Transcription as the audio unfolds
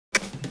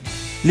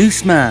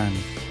Loose Man.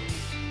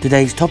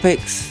 Today's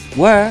topics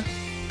were: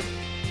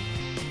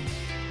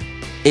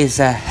 is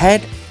a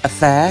head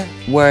affair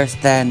worse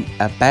than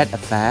a bed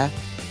affair?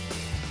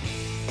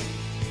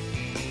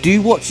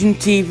 Do watching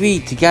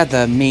TV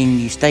together mean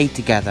you stay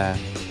together?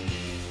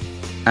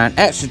 An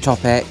extra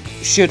topic: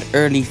 should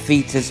early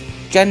fetus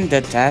gender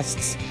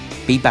tests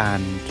be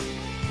banned?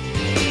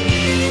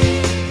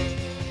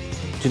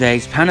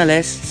 Today's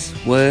panelists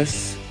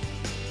was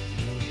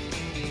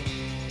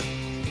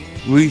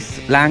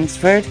Ruth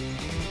Langsford,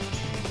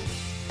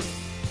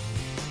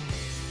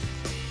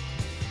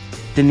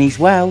 Denise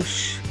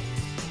Welch,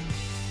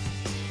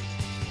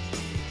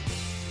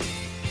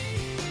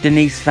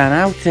 Denise van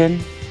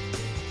Outen,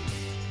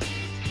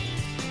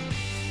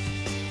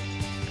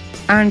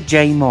 and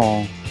Jay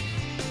Moore.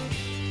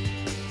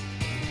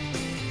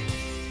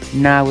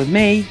 Now with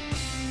me,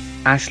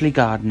 Ashley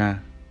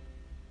Gardner.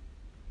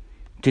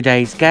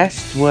 Today's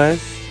guest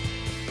was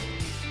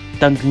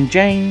Duncan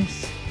James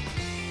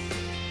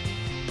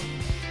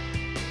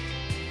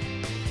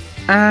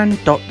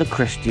and Dr.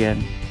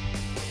 Christian.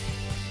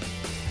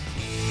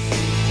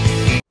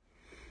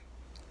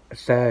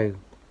 So,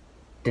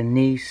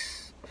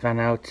 Denise van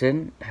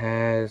Outen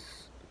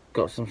has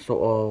got some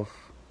sort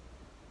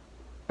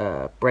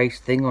of brace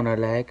thing on her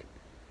leg.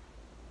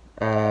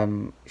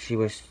 She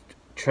was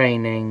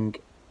training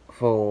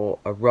for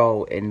a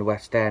role in the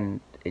West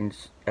End in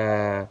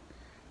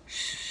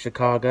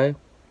Chicago,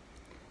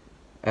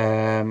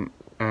 and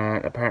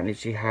apparently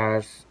she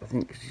has, I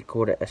think she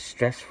called it a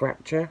stress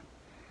fracture.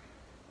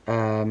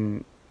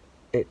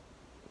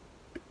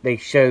 They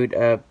showed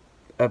a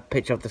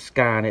picture of the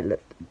scan.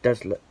 It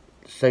does look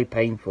so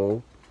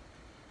painful.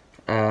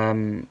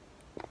 And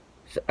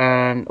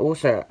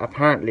also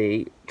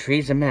apparently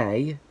Theresa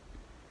May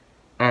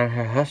and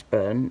her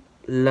husband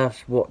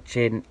loves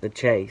watching The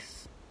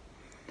Chase.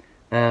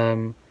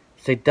 So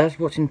does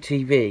watching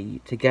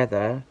TV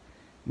together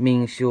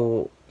means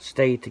you'll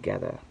stay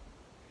together?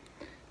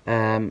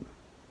 I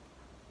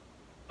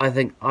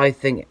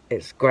think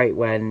it's great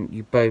when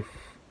you both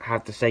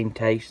have the same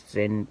tastes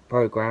in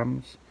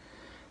programs.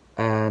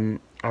 I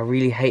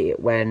really hate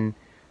it when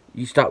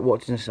you start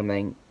watching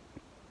something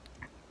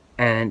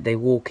and they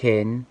walk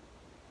in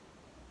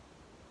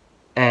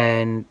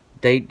and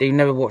they've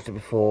never watched it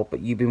before, but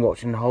you've been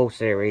watching the whole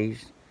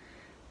series.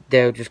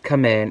 They'll just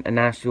come in and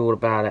ask you all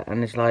about it,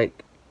 and it's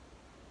like,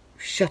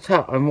 shut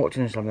up, I'm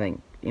watching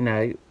something. You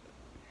know,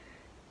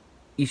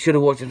 you should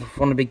have watched it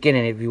from the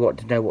beginning if you want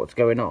to know what's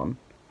going on.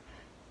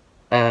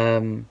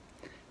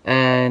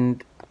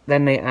 And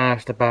then they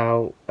asked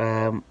about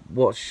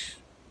what's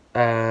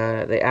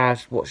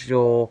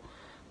your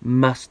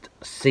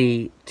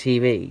must-see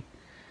TV.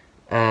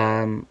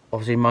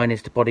 Obviously mine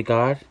is The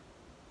Bodyguard,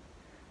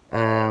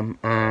 and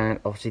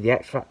obviously The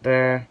X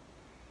Factor,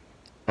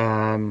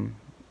 and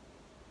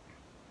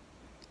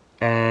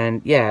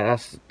yeah,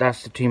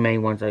 that's the two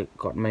main ones I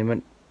got at the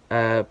moment.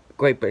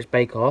 Great British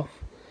Bake Off,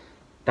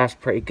 that's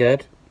pretty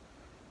good,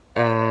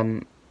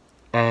 and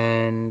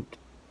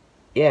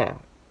yeah,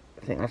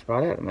 I think that's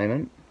about it at the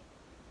moment.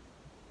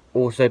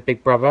 Also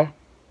Big Brother.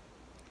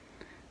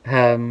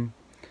 So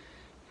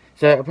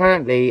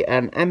apparently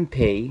an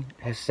MP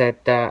has said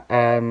that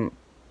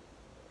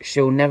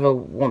she'll never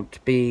want to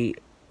be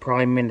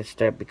Prime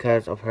Minister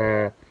because of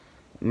her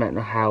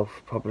mental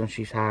health problems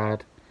she's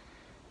had.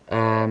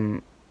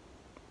 And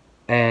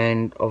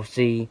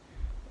obviously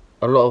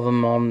a lot of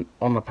them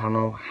on the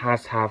panel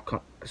have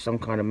some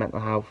kind of mental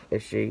health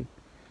issue,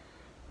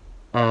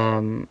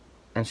 and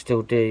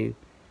still do.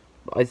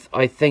 But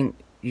I think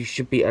you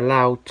should be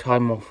allowed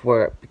time off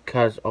work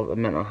because of a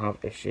mental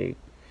health issue.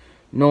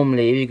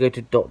 Normally, if you go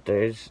to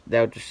doctors,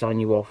 they'll just sign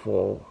you off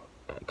for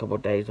a couple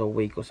of days or a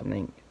week or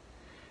something.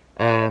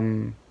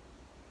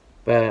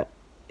 But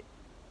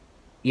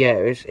yeah,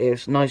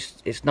 it's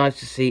nice. It's nice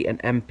to see an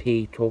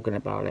MP talking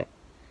about it,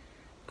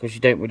 because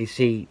you don't really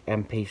see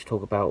MPs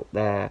talk about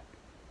their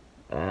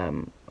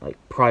like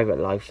private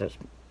lives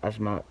as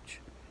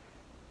much.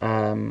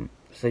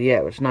 So yeah,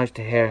 it was nice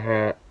to hear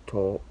her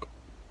talk.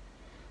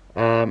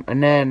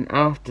 And then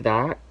after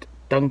that,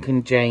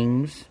 Duncan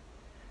James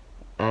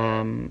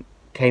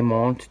came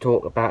on to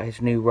talk about his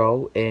new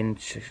role in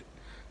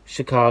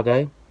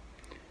Chicago,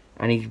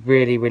 and he's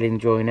really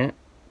enjoying it.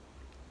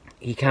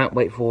 He can't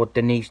wait for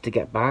Denise to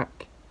get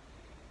back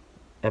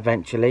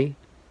eventually.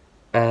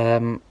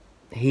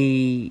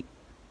 He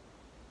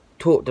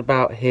talked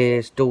about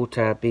his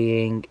daughter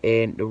being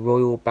in the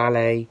Royal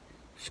Ballet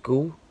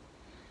School.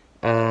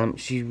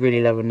 She's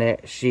really loving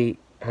it. She's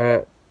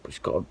got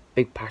a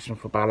big passion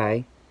for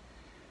ballet.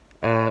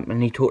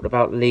 And he talked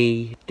about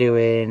Lee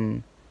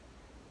doing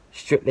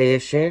Strictly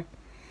this year.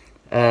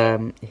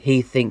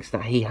 He thinks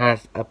that he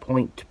has a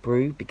point to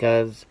prove,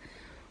 because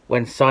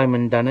when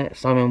Simon done it,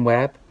 Simon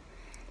Webb,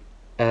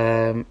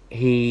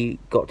 he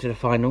got to the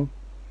final,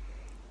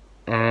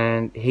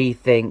 and he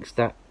thinks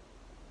that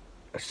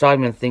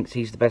Simon thinks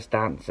he's the best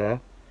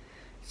dancer.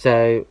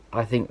 So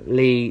I think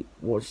Lee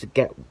wants to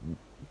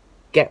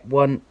get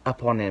one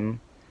up on him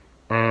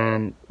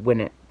and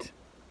win it.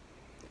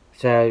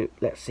 So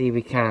let's see if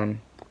we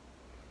can.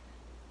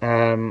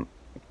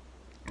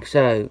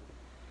 So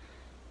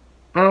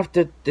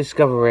after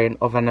discovering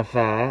of an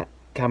affair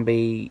can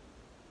be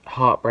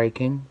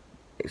heartbreaking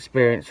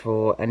experience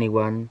for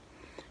anyone,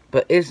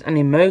 but is an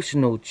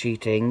emotional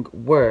cheating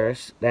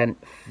worse than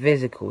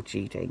physical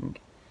cheating?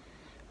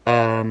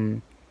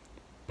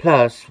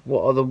 Plus,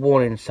 what are the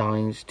warning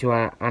signs to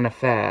an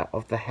affair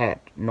of the head,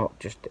 not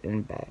just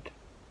in bed?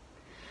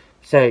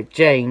 So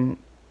Jane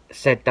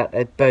said that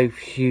they're both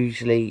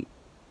hugely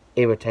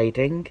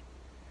irritating.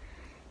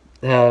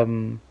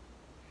 And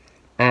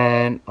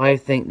I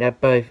think they're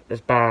both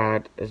as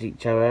bad as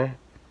each other,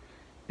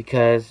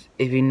 because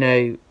if you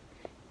know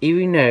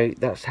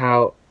that's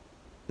how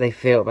they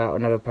feel about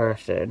another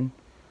person,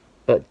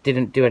 but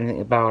didn't do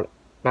anything about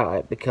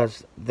it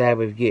because they're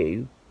with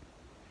you,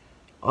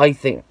 I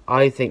think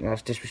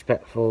that's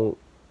disrespectful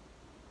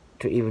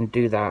to even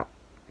do that.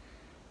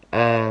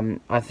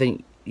 I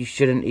think you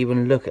shouldn't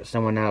even look at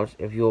someone else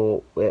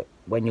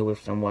when you're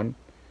with someone.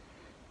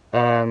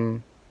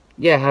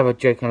 Yeah, have a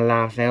joke and a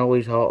laugh, and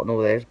always hot and all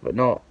this, but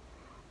not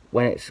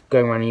when it's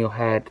going around in your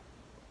head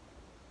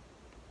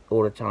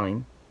all the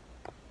time.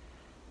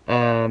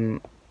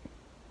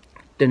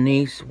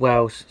 Denise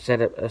Welch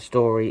said a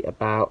story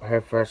about her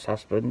first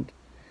husband,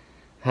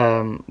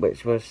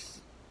 which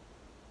was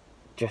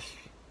just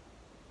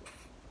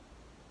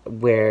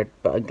weird,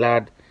 but I'm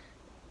glad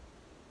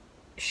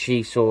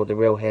she saw the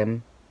real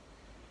him.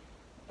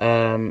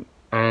 And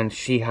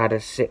she had a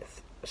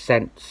sixth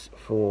sense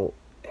for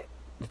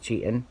the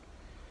cheating.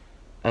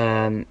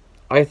 I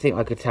think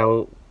I could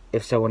tell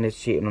if someone is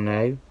cheating or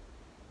no.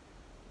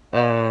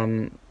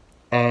 And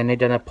they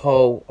done a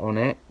poll on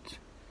it.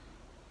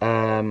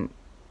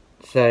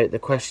 So the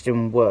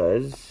question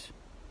was,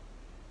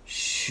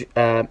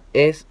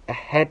 is a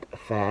head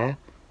affair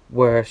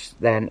worse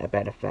than a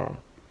bed affair?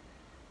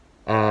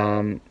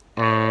 And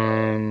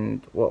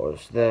what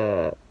was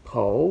the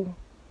poll?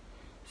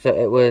 So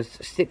it was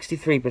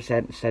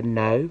 63% said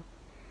no,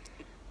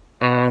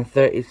 and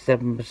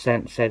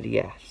 37% said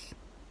yes.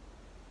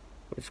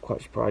 Which is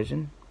quite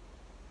surprising.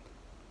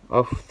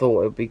 I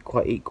thought it would be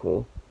quite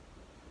equal.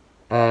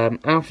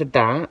 After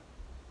that,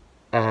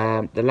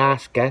 the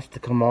last guest to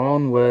come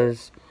on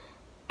was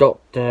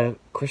Dr.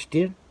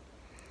 Christian.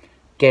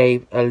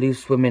 Gave a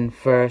Loose Women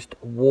First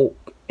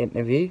walk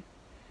interview,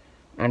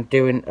 and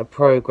doing a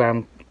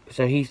program.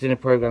 So he's doing a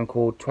program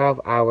called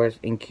 12 Hours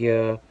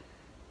to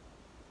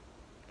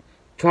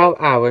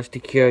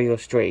Cure Your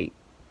Street.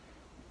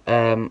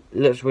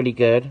 Looks really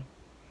good.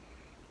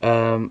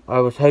 I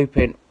was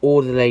hoping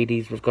all the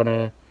ladies was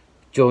gonna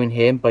join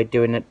him by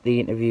doing the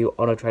interview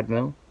on a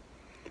treadmill,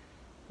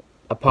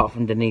 apart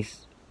from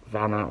Denise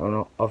Van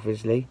Outen,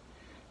 obviously,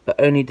 but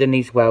only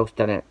Denise Welch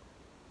done it.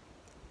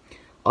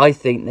 I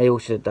think they all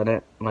should have done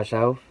it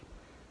myself.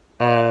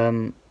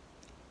 And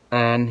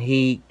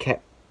he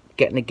kept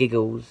getting the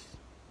giggles.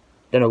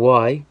 Don't know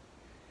why,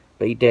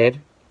 but he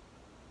did.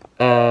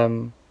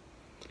 So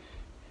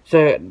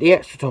the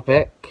extra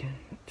topic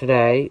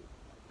today: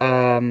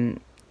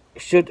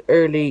 should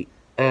early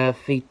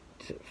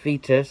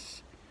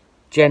fetus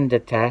gender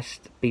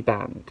test be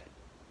banned?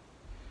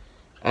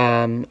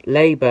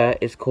 Labour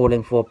is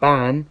calling for a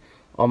ban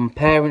on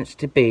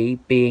parents-to-be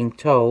being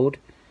told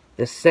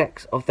the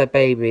sex of their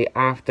baby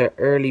after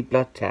early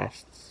blood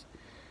tests,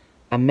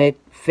 amid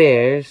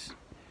fears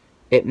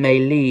it may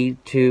lead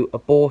to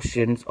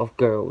abortions of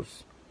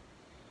girls.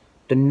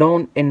 The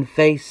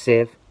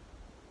non-invasive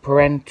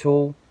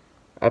prenatal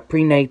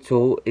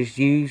is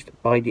used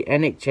by the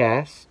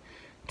NHS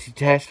to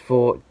test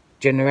for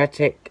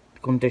genetic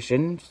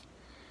conditions,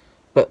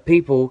 but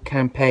people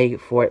can pay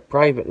for it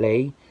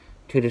privately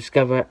to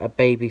discover a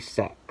baby's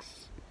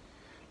sex.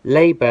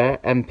 Labour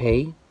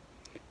MP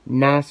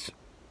Nas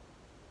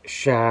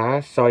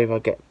Shah, sorry if I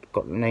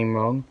got the name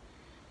wrong,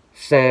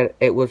 said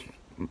it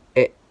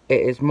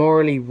is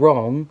morally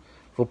wrong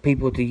for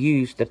people to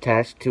use the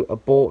test to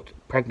abort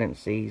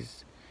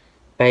pregnancies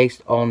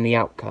based on the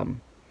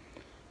outcome.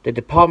 The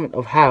Department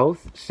of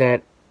Health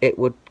said it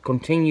would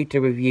continue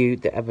to review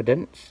the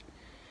evidence.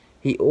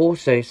 He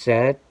also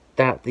said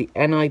that the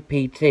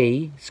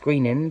NIPT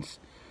screenings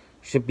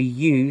should be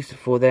used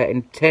for their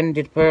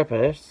intended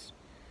purpose,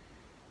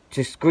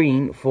 to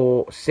screen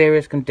for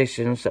serious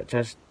conditions such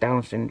as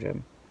Down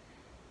syndrome.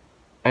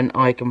 And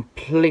I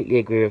completely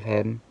agree with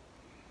him.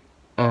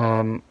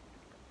 So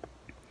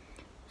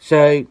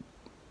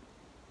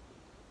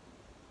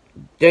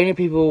the only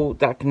people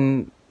that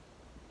can,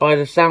 by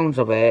the sounds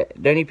of it,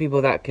 the only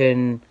people that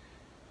can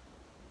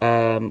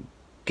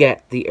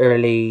get the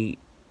early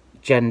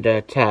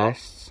gender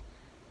tests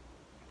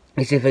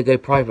is if they go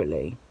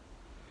privately.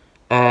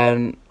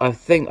 I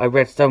think I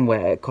read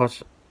somewhere it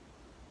costs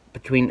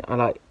between,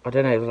 I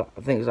don't know,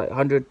 I think it's like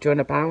 £100,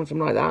 £200, something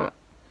like that.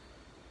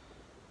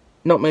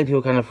 Not many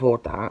people can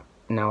afford that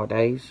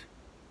nowadays.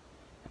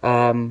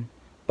 But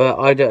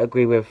I don't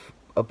agree with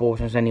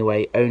abortions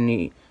anyway. I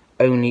only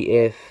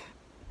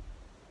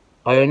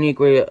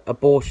agree with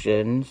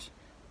abortions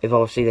if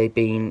obviously they've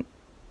been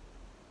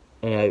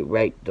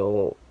raped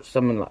or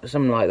something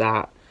like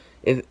that.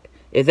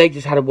 If they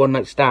just had a one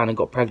night stand and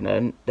got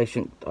pregnant, they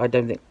shouldn't. I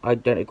don't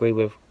agree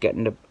with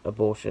getting an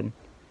abortion.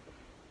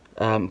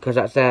 Because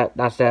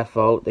that's their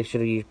fault. They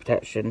should have used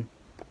protection.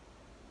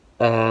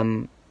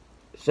 So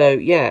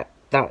yeah,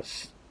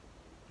 that's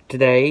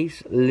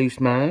today's Loose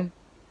Man.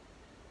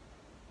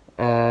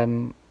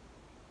 I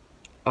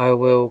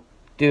will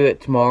do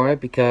it tomorrow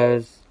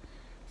because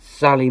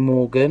Sally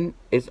Morgan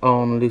is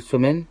on Loose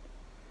Women.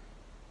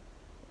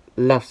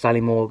 Love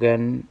Sally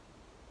Morgan.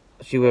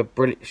 She was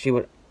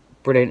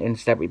brilliant in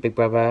Celebrity Big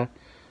Brother.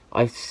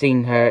 I've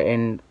seen her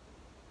in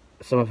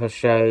some of her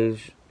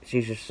shows.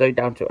 She's just so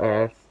down to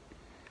earth,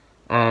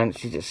 and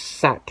she's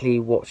exactly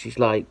what she's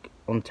like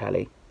on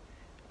telly.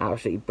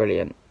 Absolutely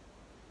brilliant.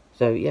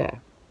 So yeah,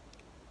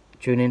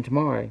 tune in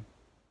tomorrow.